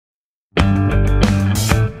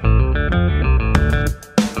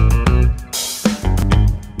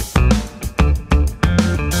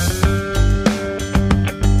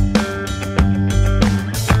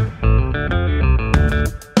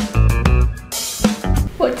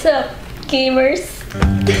up, gamers?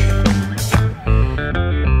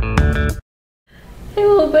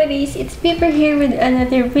 Hello buddies, it's Papurr here with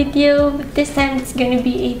another video, but this time it's gonna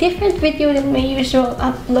be a different video than my usual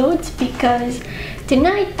uploads because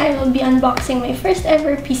tonight I will be unboxing my first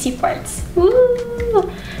ever PC parts.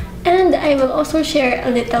 Woo! And I will also share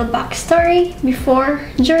a little backstory before,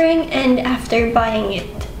 during, and after buying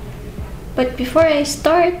it. But before I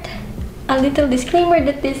start, a little disclaimer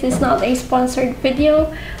that this is not a sponsored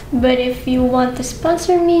video, but if you want to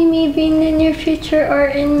sponsor me maybe in the near future or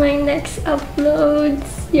in my next uploads,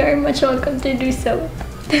 you're much welcome to do so.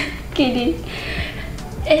 Kidding.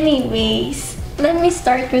 Anyways, let me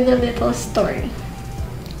start with a little story.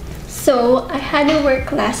 So, I had to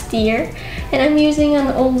work last year and I'm using an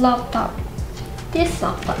old laptop. This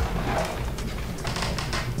laptop.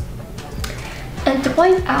 And to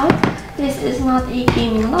point out, this is not a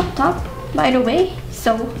gaming laptop, by the way,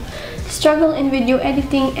 so struggle in video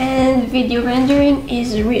editing and video rendering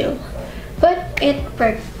is real, but it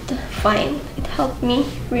worked fine. It helped me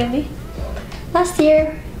really. Last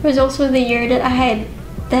year was also the year that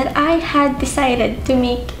I had decided to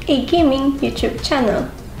make a gaming YouTube channel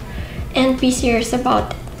and be serious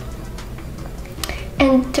about it.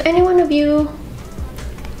 And to any one of you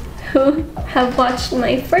who have watched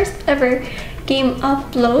my first ever game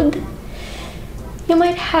upload, you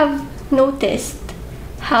might have noticed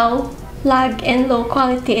how lag and low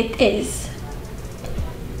quality it is.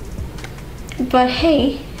 But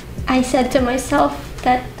hey, I said to myself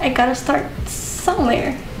that I gotta start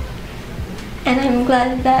somewhere, and I'm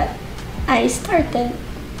glad that I started.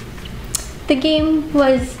 The game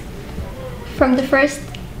was from the first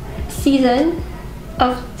season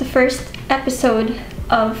of the first episode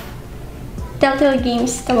of Telltale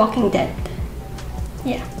Games The Walking Dead.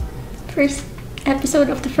 Yeah, first episode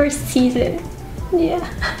of the first season. Yeah.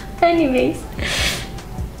 Anyways,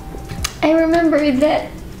 I remember that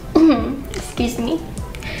excuse me,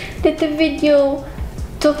 that the video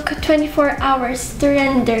took 24 hours to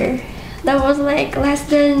render. That was like less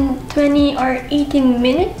than 20 or 18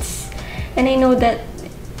 minutes, and I know that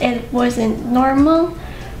it wasn't normal,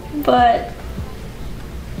 but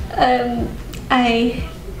I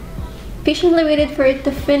patiently waited for it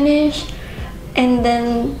to finish, and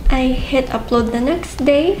then I hit upload the next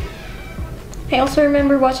day. I also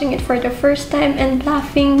remember watching it for the first time and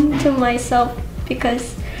laughing to myself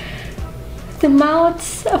because the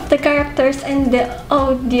mouths of the characters and the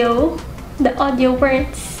audio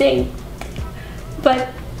weren't synced.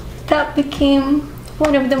 But that became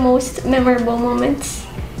one of the most memorable moments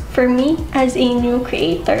for me as a new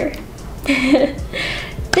creator.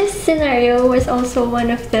 This scenario was also one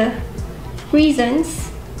of the reasons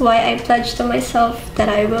why I pledged to myself that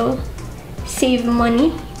I will save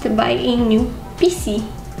money to buy a new PC,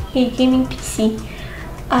 a gaming PC,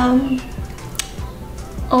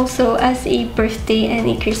 also as a birthday and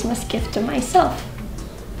a Christmas gift to myself,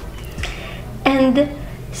 and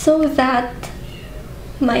so that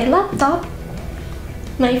my laptop,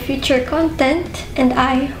 my future content, and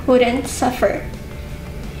I wouldn't suffer.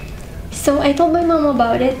 So I told my mom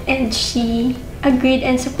about it and she agreed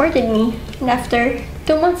and supported me, and after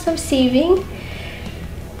 2 months of saving,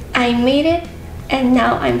 I made it, and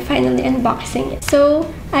now I'm finally unboxing it.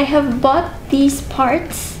 So I have bought these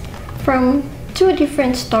parts from 2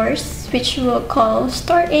 different stores, which we'll call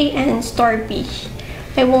Store A and Store B.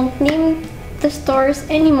 I won't name the stores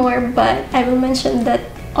anymore, but I will mention that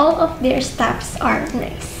all of their staffs are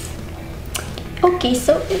nice. Okay,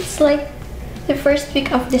 so it's like the first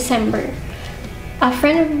week of December. A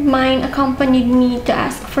friend of mine accompanied me to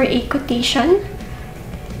ask for a quotation,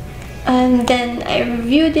 and then I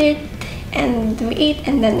reviewed it, and we ate,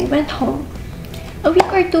 and then we went home. A week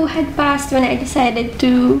or 2 had passed when I decided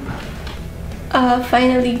to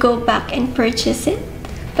finally go back and purchase it.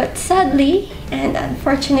 But sadly and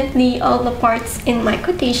unfortunately, all the parts in my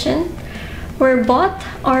quotation were bought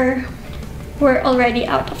or were already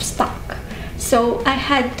out of stock. So I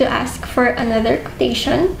had to ask for another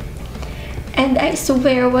quotation. And I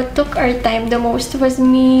swear what took our time the most was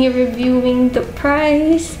me reviewing the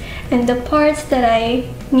price and the parts that I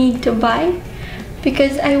need to buy,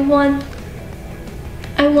 because I want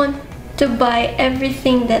to buy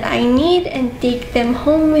everything that I need and take them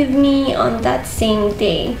home with me on that same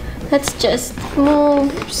day. Let's just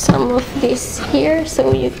move some of this here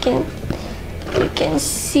so you can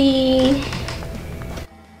see.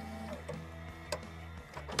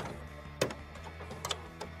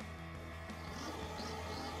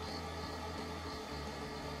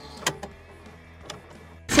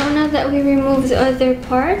 So now that we remove the other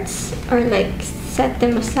parts, or like set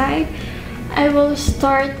them aside, I will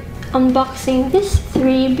start unboxing these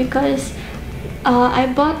three because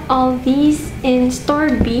I bought all these in store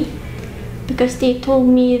B because they told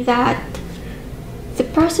me that the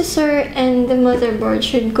processor and the motherboard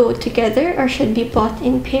should go together or should be bought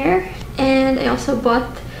in pair. And I also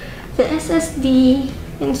bought the SSD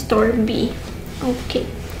in store B. Okay,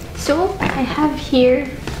 so I have here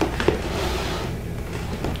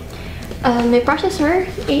my processor,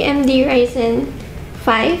 AMD Ryzen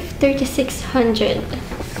 5 3600.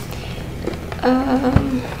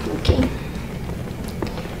 Okay,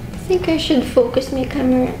 I think I should focus my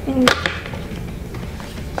camera and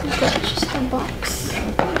that's just a box.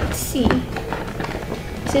 Let's see.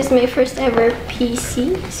 This is my first ever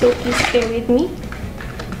PC, so please bear with me.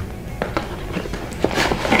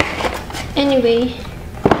 Anyway,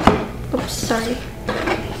 oops, sorry.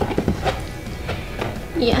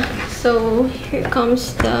 Yeah, so here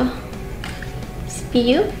comes the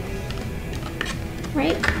CPU,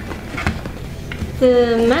 right?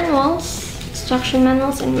 The manuals, instruction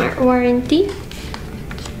manuals and warranty,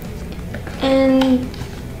 and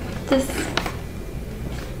this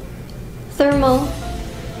thermal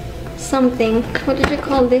something. What did you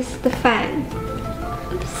call this? The fan.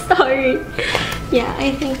 Sorry. Yeah,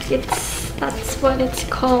 I think that's what it's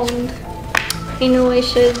called. I know I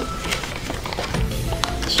should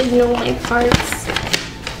know my parts.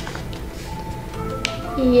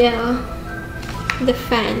 Yeah, the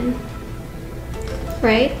fan,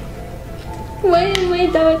 right? Why am I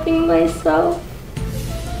doubting myself?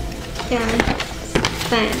 Yeah,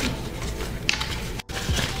 fan.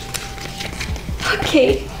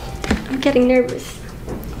 Okay, I'm getting nervous.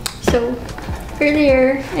 So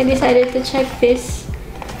earlier I decided to check this,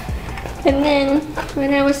 and then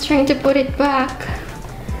when I was trying to put it back,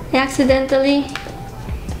 I accidentally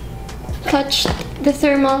touched the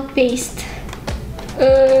thermal paste.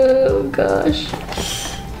 Oh gosh.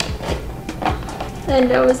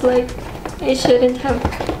 And I was like, I shouldn't have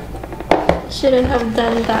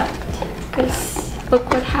done that, because look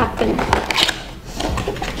what happened.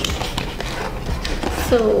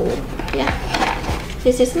 So yeah,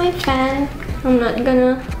 this is my fan. I'm not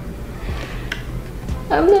gonna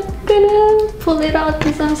pull it out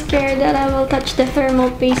because I'm scared that I will touch the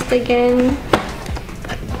thermal paste again.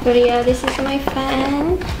 But yeah, this is my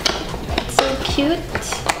fan. It's so cute.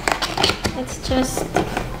 Let's just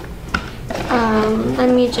let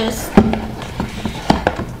me just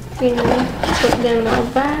put them all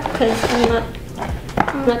back because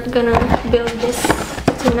I'm not gonna build this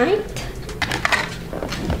tonight.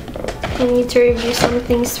 I need to review some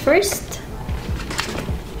things first.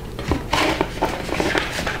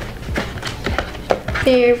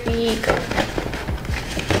 There we go.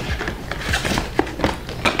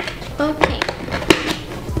 Okay,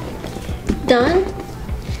 done.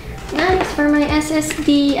 Next, for my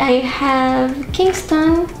SSD, I have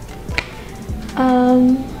Kingston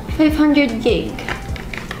 500 gig.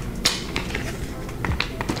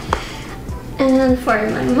 And for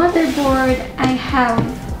my motherboard, I have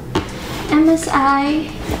MSI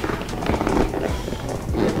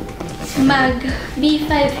Mag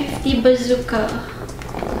B550 Bazooka.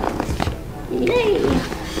 Yay!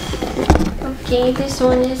 Okay, this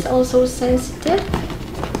one is also sensitive.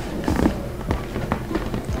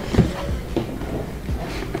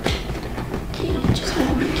 Okay, just want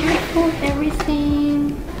to be careful with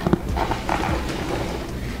everything.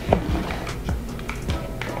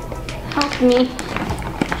 Help me.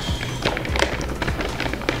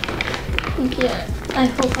 Yeah, I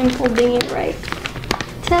hope I'm holding it right.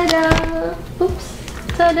 Ta-da! Oops!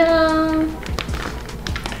 Ta-da!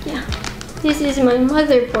 Yeah, this is my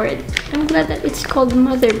motherboard. I'm glad that it's called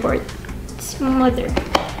motherboard. It's mother.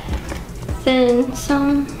 Then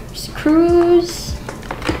some screws.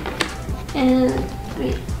 And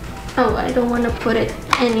wait. Oh, I don't want to put it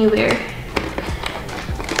anywhere.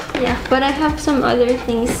 Yeah, but I have some other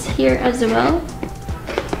things here as well.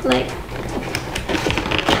 Like,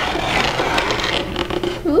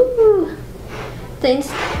 ooh,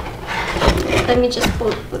 things. Let me just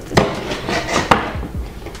put this.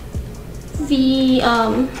 The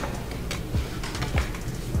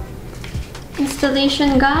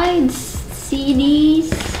installation guides,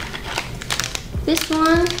 CDs, this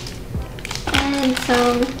one, and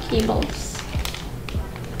some cables.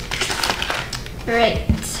 Right.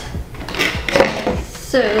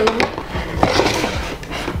 So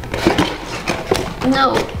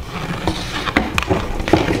no.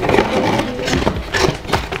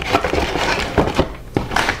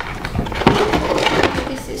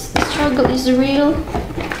 The struggle is real.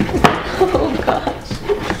 Oh gosh.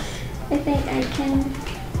 I think I can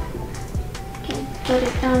put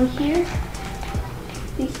it down here.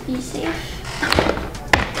 Please be safe.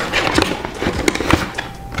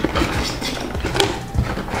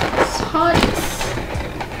 It's hot.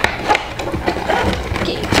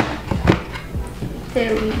 Okay.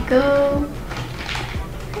 There we go.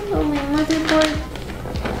 Hello, my motherboard.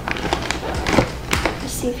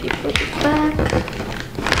 Let's see if you put it back.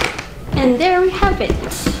 And there we have it.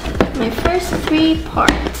 My first 3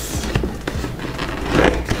 parts.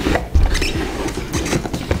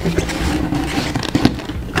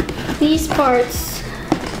 These parts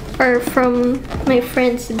are from my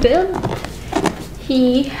friend's build.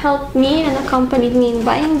 He helped me and accompanied me in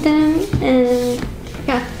buying them, and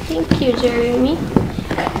yeah, thank you, Jeremy.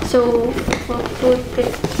 So I'll put it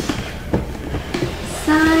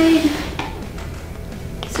aside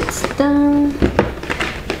because it's done.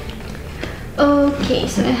 Okay,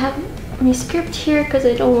 so I have my script here because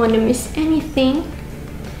I don't want to miss anything.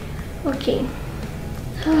 Okay.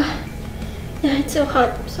 Yeah, it's so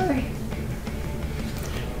hot. Sorry.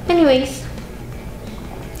 Anyways,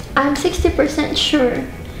 I'm 60% sure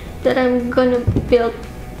that I'm gonna build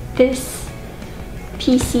this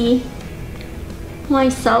PC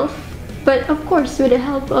myself, but of course with the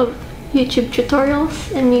help of YouTube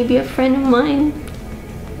tutorials and maybe a friend of mine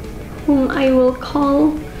whom I will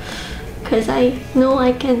call, because I know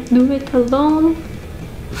I can't do it alone.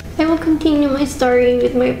 I will continue my story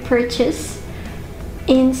with my purchase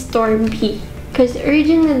in Store B, because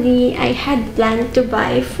originally I had planned to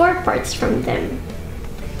buy 4 parts from them.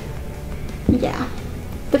 Yeah,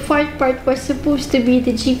 the 4th part was supposed to be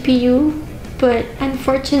the GPU, but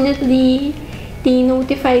unfortunately they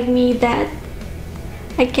notified me that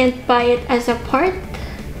I can't buy it as a part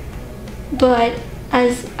but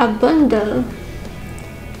as a bundle,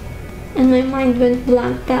 and my mind went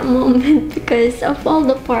blank that moment because of all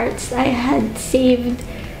the parts I had saved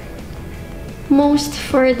most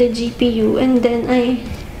for the GPU, and then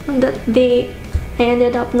on that day I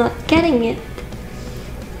ended up not getting it.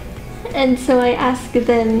 And so I asked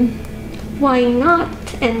them why not,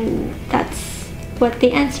 and that's what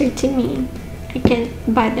they answered to me. I can't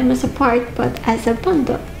buy them as a part but as a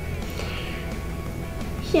bundle.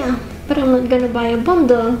 Yeah, but I'm not gonna buy a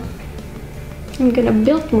bundle, I'm gonna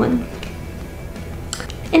build one.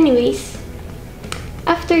 Anyways,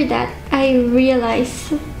 after that I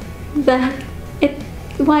realized that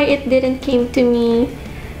why it didn't came to me,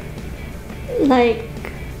 like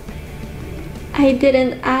I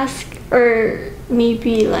didn't ask or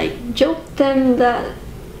maybe like joke them that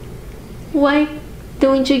why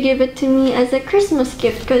don't you give it to me as a Christmas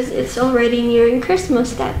gift, because it's already nearing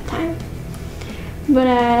Christmas that time. But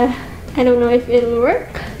I don't know if it'll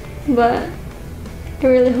work, but I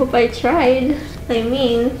really hope I tried. I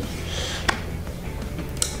mean,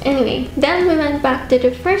 anyway, then we went back to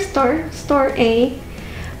the first store A,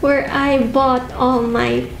 where I bought all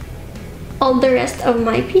the rest of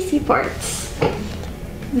my PC parts.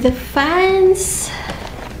 The fans,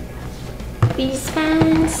 these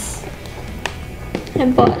fans, I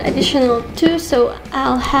bought additional 2, so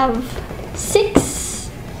I'll have 6.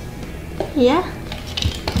 Yeah.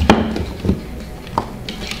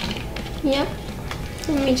 Yep.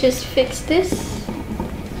 Let me just fix this.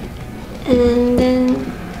 And then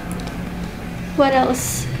what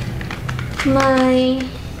else? My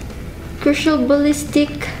CRUCUAL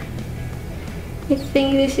BALLISTIC. I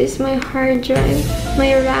think this is my hard drive,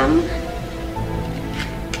 my RAM.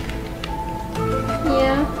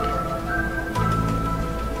 Yeah.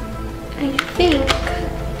 I think.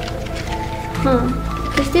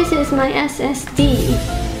 Because this is my SSD.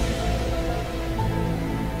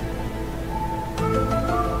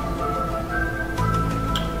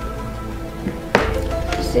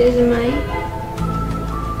 This is my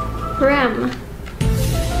RAM.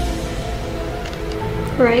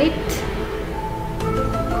 Right?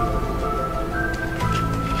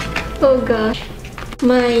 Oh gosh.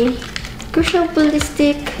 My CRUCUAL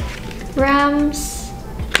BALLISTIC, RAMs.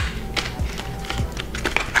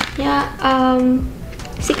 Yeah,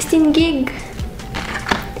 16 gig.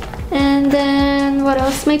 And then what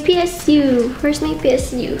else? My PSU. Where's my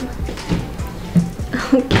PSU?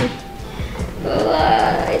 Okay.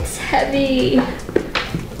 It's heavy.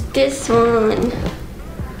 This one.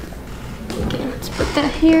 Okay, let's put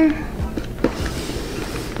that here.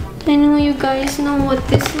 I know you guys know what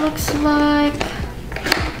this looks like.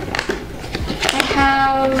 I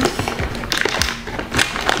have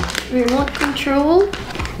remote control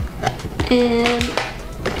and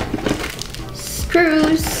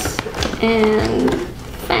screws and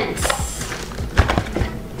fence.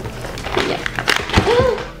 Yeah.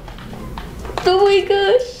 Oh my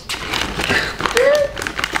gosh!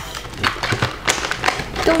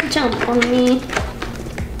 Don't jump on me.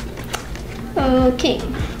 Okay.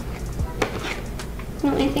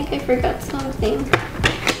 No, I think I forgot something.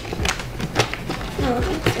 No,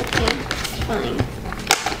 it's okay. It's fine.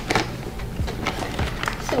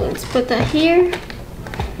 So let's put that here.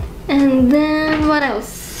 And then what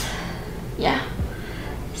else? Yeah.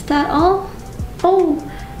 Is that all? Oh,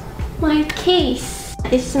 my case.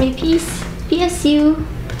 This is my PSU.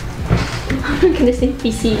 I'm gonna say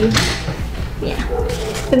PCU. Yeah.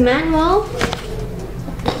 The manual.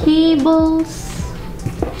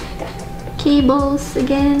 Cables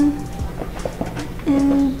again.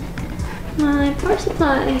 And my power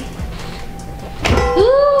supply.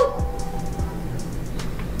 Ooh!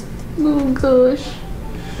 Oh gosh.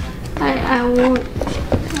 I won't.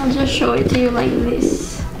 I'll just show it to you like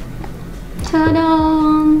this.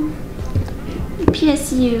 Ta-da!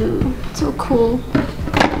 PSU. So cool.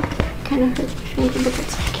 Kind of hurts my finger, but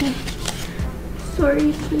that's okay.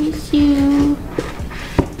 Sorry, PSU.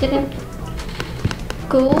 Didn't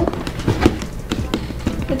go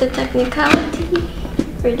with the technicality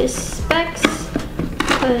for the specs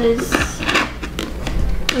because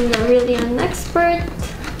I'm not really an expert.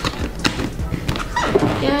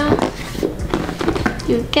 Yeah,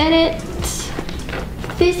 you get it.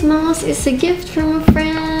 This mouse is a gift from a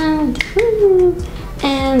friend. Woo!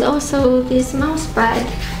 And also this mouse pad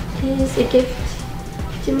is a gift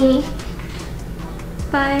to me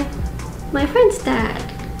by my friend's dad,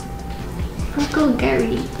 Uncle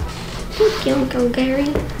Gary. Thank you, Uncle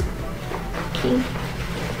Gary. Okay,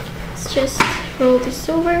 let's just roll this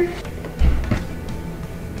over.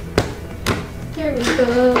 There we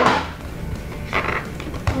go.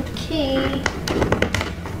 Okay.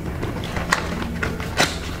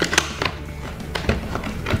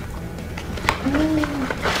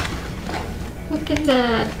 Look at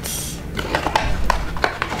that.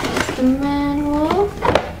 That's the manual. All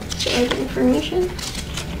the information.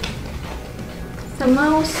 The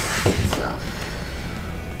mouse itself.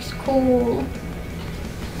 It's cool.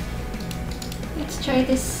 Let's try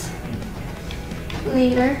this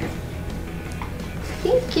later.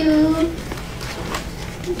 Thank you.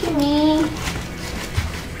 Thank you, me.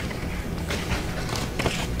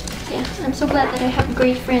 Yeah, I'm so glad that I have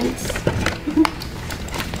great friends.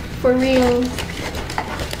 For real.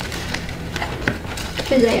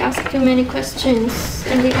 Because I asked too many questions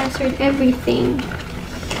and they answered everything.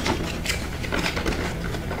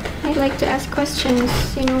 I like to ask questions,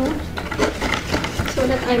 you know, so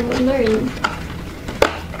that I will learn.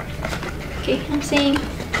 Okay, I'm saying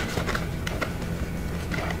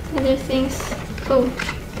other things. Oh,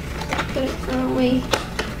 put it the wrong way.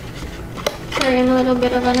 Sorry, I'm a little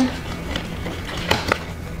bit of an,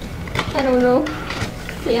 I don't know.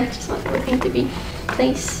 But yeah, just want everything to be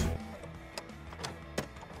placed.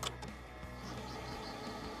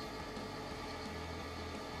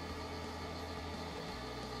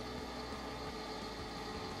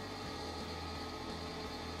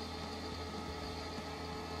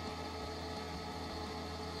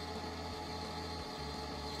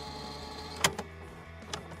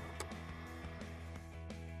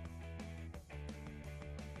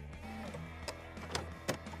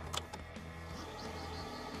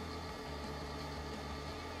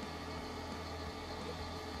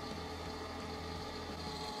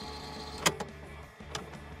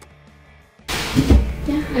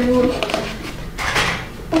 Yeah, I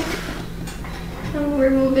won't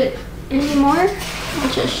remove it anymore. I'll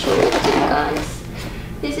just show it to you guys.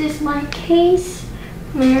 This is my case,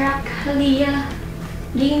 my RAKK Haliya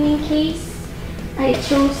gaming case. I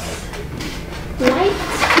chose white.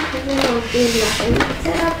 I don't know if you know my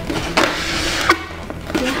setup.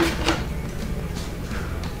 Yeah.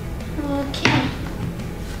 Okay.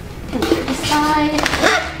 And to the side.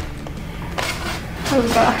 Oh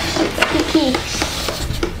gosh, it's sticky.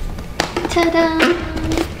 Ta-da!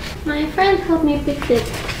 My friend helped me pick it.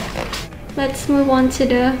 Let's move on to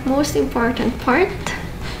the most important part.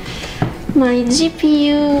 My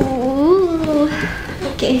GPU. Ooh.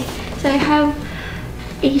 Okay, so I have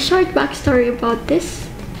a short backstory about this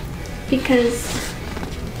because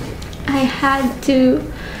I had to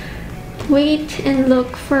wait and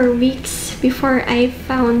look for weeks before I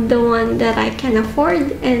found the one that I can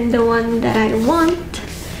afford and the one that I want.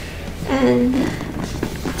 And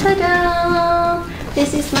ta-da!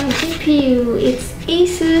 This is my GPU. It's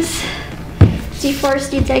ASUS GeForce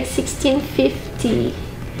GTX 1650.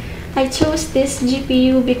 I chose this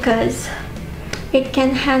GPU because it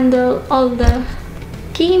can handle all the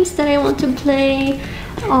games that I want to play,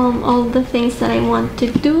 all the things that I want to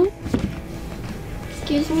do.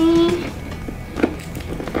 Excuse me.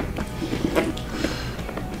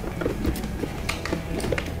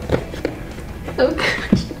 Oh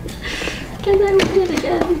gosh. Can I open it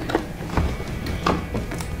again?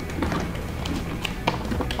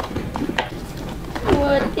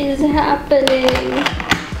 What is happening?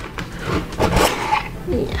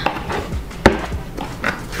 Yeah.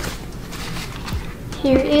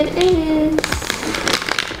 Here it is.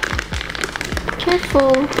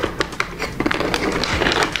 Careful.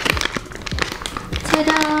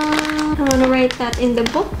 Ta-da! I want to write that in the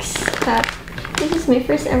books that this is my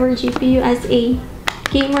first ever GPU as a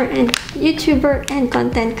gamer and YouTuber and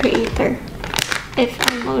content creator. If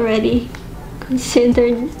I'm already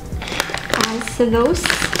considered as those.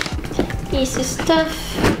 ASUS stuff.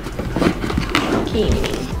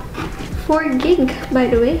 Gaming. 4 gig, by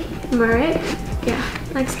the way. Am I right? Yeah.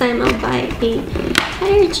 Next time I'll buy a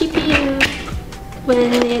higher GPU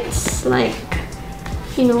when it's like,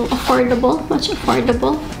 you know, affordable, much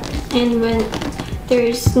affordable, and when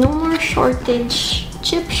there's no more shortage,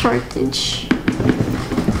 chip shortage.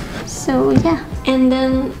 So yeah, and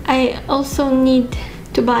then I also need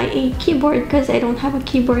to buy a keyboard because I don't have a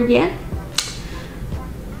keyboard yet.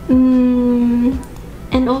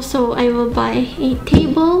 And also I will buy a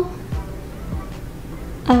table.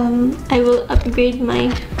 I will upgrade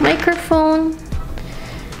my microphone,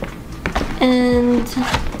 and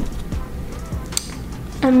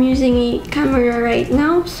I'm using a camera right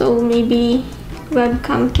now, so maybe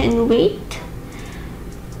webcam can wait.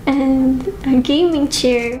 And a gaming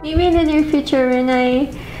chair. Maybe in the near future when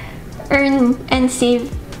I earn and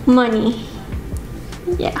save money.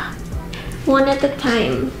 Yeah. One at a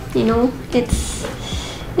time, you know. It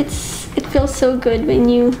feels so good when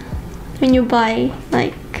you buy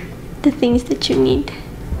like the things that you need.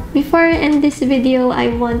 Before I end this video, I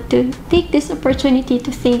want to take this opportunity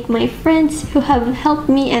to thank my friends who have helped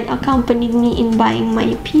me and accompanied me in buying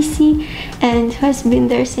my PC and who has been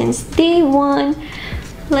there since day one.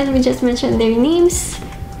 Let me just mention their names.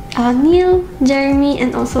 Neil, Jeremy,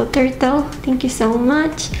 and also Turtle. Thank you so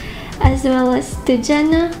much. As well as to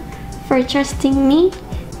Jenna for trusting me.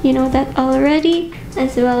 You know that already.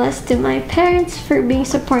 As well as to my parents for being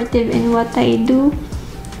supportive in what I do.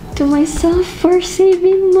 To myself for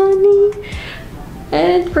saving money.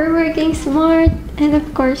 And for working smart. And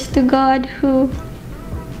of course to God who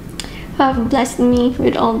have blessed me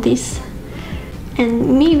with all this.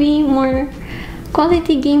 And maybe more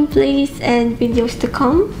quality gameplays and videos to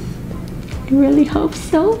come. I really hope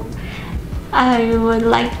so. I would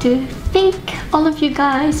like to thank all of you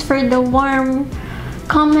guys for the warm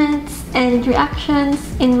comments and reactions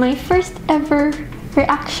in my first ever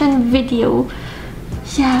reaction video.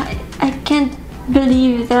 Yeah, I can't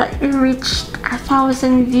believe that it reached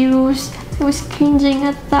 1,000 views. I was cringing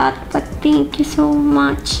at that, but thank you so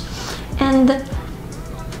much. And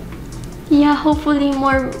yeah, hopefully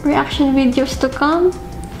more reaction videos to come.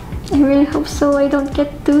 I really hope so. I don't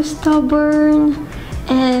get too stubborn.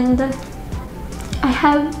 And I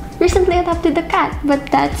have recently adopted a cat,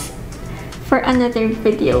 but that's for another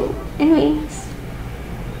video. Anyways,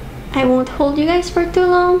 I won't hold you guys for too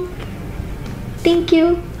long. Thank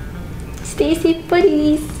you. Stay safe,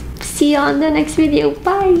 buddies. See you on the next video.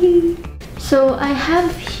 Bye. So I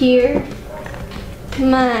have here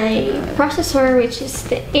my processor, which is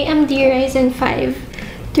the AMD Ryzen 5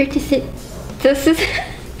 36. This is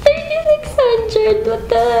 3600. What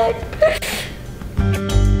the heck?